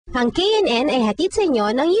Ang KNN ay hatid sa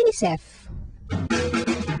inyo ng UNICEF.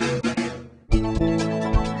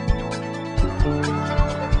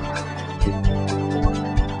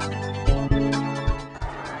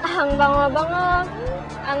 Ang bango-bango.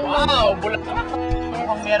 Ang wow! Bulaklak!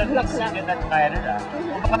 Mukhang meron lang sigat at Canada.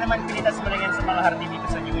 O baka naman pinitas mo lang yan sa mga hardin dito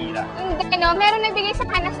sa New Era. Hindi, no? Meron nagbigay sa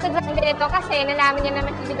kanas to dyan ganito kasi nalaman niya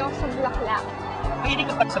naman hindi ako sa bulaklak. Hindi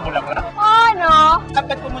ka pa sa bulaklak? Oo, no?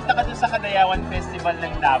 Dapat pumunta ka dun sa Kadayawan Festival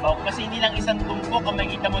ng Davao kasi hindi lang isang tumpok ang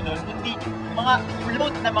makikita mo dun, kundi mga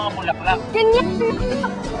float na mga bulaklak. Ganyan!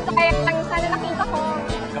 Kaya sana nakita ko.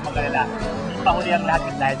 Huwag ka mag-alala. Pahuli ang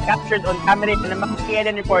lahat dahil captured on camera ng mga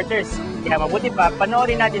KNN reporters. Kaya mabuti pa,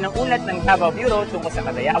 panoorin natin ang ulat ng Davao Bureau tungkol sa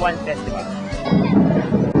Kadayawan Festival.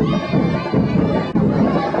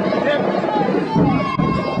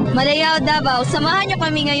 Malayaw Davao, samahan niyo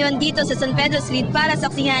kami ngayon dito sa San Pedro Street para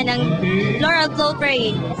saksihan ng Floral Float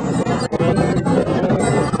Parade.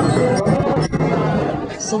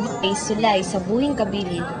 Subay, sulay sa buhing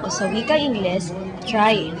kabilin o sa wikang Ingles,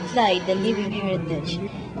 try and fly the living heritage.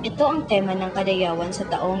 Ito ang tema ng Kadayawan sa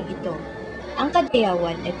taong ito. Ang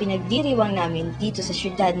Kadayawan ay pinagdiriwang namin dito sa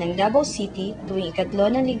siyudad ng Davao City tuwing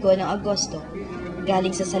ikatlo ng linggo ng Agosto.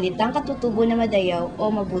 Galing sa salitang katutubo na madayaw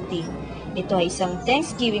o mabuti. Ito ay isang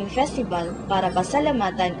Thanksgiving festival para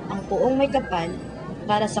pasalamatan ang puong may kapal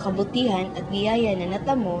para sa kabutihan at biyaya na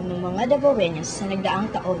natamo ng mga Davaoenos sa nagdaang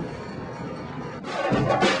taon.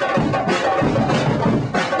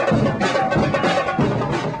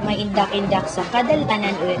 May indak-indak sa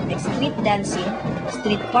kadalanan ulit ng street dancing,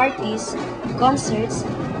 street parties, concerts,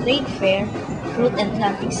 trade fair, fruit and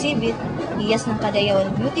plant exhibit, hiyas ng Kadayawan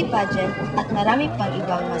beauty pageant at marami pang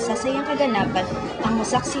ibang masasayang kaganapan ang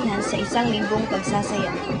masaksihan sa 1,000 pagsasaya.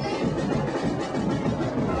 It's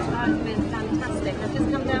been fantastic. I've just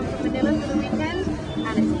come down from Manila for the weekend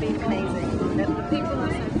and it's been amazing. The people are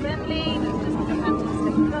so friendly, there's just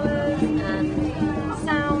fantastic colours and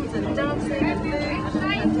sounds and dancing and food.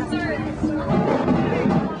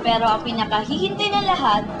 Pero ang pinakahihintay na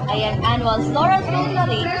lahat ay ang annual Floral Float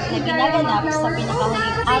Parade na ginaganap sa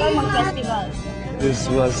pinakahuling araw ng festival.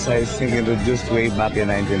 This was, I think, introduced way back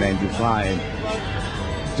in 1995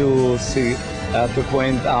 to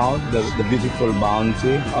point out the beautiful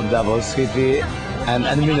bounty of Davao City and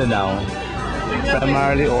Mindanao.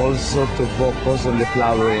 Primarily also to focus on the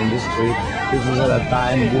flower industry, which was at a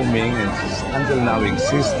time booming and until now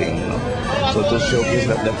existing. So to showcase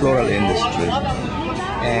the floral industry.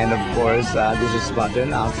 And of course, this is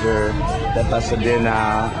patterned after the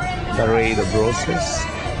Pasadena parade of roses,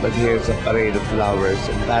 but here's a parade of flowers,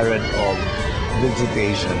 a parade of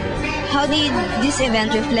vegetation. How did this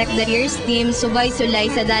event reflect the year's theme, Subay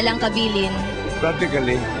Sulay sa Dalang Kabilin?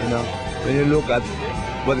 Practically, when you look at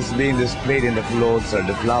what is being displayed in the floats are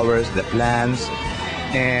the flowers, the plants,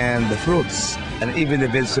 and the fruits, and even the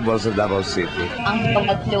vegetables of Davao City. Ang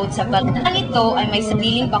bawat float sa bagdaan ito ay may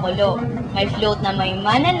sariling pakulo. May float na may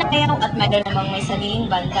mananayaw at mayroon namang may sariling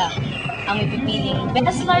banda. Ang ipipiling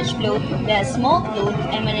best large float, best small float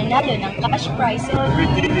ay mananalo ng cash prizes.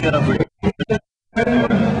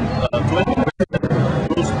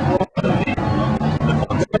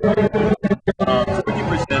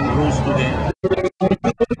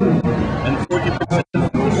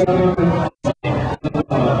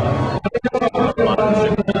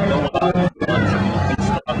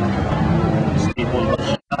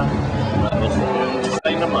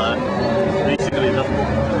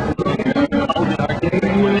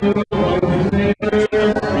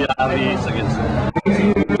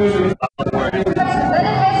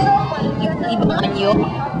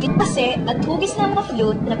 Kitase at hugis ng mga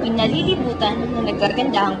float na pinalilibutan ng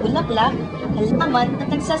nagagandahang bulaklak, halaman at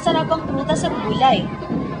nagsasarapang prutas at gulay.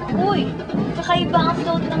 Uy, kakaiba ang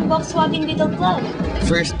float ng Volkswagen Beetle Club.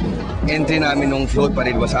 First entry namin nung float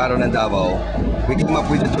parade was araw ng Davao. We came up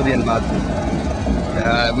with the Julian Bag,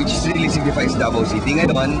 which really signifies Davao City.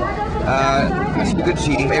 Ngayon, as you could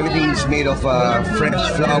see, everything is made of fresh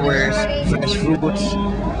flowers, fresh fruits.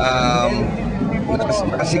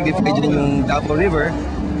 Nakasignify dyan yung Davao River.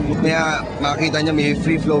 Kaya makikita nyo may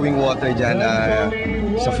free-flowing water dyan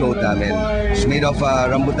sa float namin. It's made of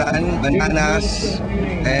rambutan, bananas,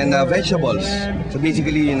 and vegetables. So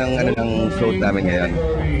basically yun ang float namin ngayon.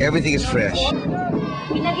 Everything is fresh.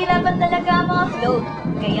 Pinaghirapan talaga ang mga float.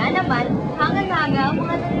 Kaya naman, hangan-hanga ang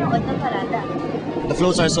mga nanonood ng parada. The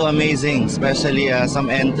floats are so amazing, especially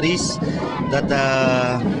some entries that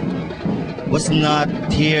was not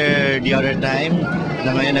here the other time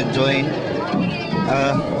na ngayon nag-join.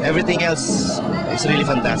 Everything else is really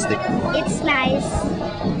fantastic. It's nice.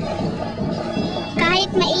 Kahit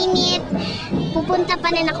kahit mainit, pupunta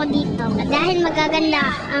pa rin ako dito dahil magaganda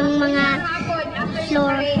ang mga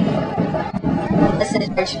floor. Sa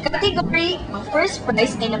church category, ang first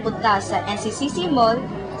prize ay napunta sa NCCC Mall,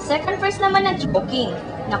 second prize naman ang Joking.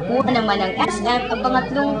 Nakuha naman ng SM ang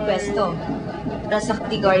pangatlong pwesto. Para sa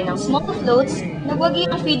kategory ng small floats, nagwagi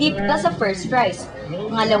ang PD para sa first prize.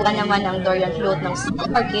 Pangalawa naman ang Dorian float ng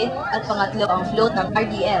Small Orchid at pangatlo ang float ng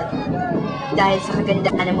RDL. Dahil sa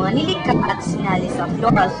kagandahan ng mga nilikha at sinali sa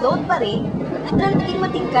floral float parade, lalo naging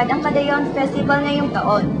matingkad ang Kadayawan Festival ngayong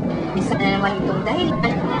taon. Isa na naman itong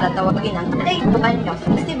dahilan para tawagin ang Kadayawan ng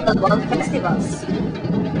Festival World Festivals.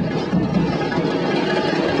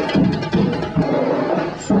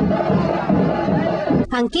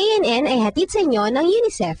 Ang KNN ay hatid sa inyo ng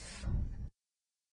UNICEF.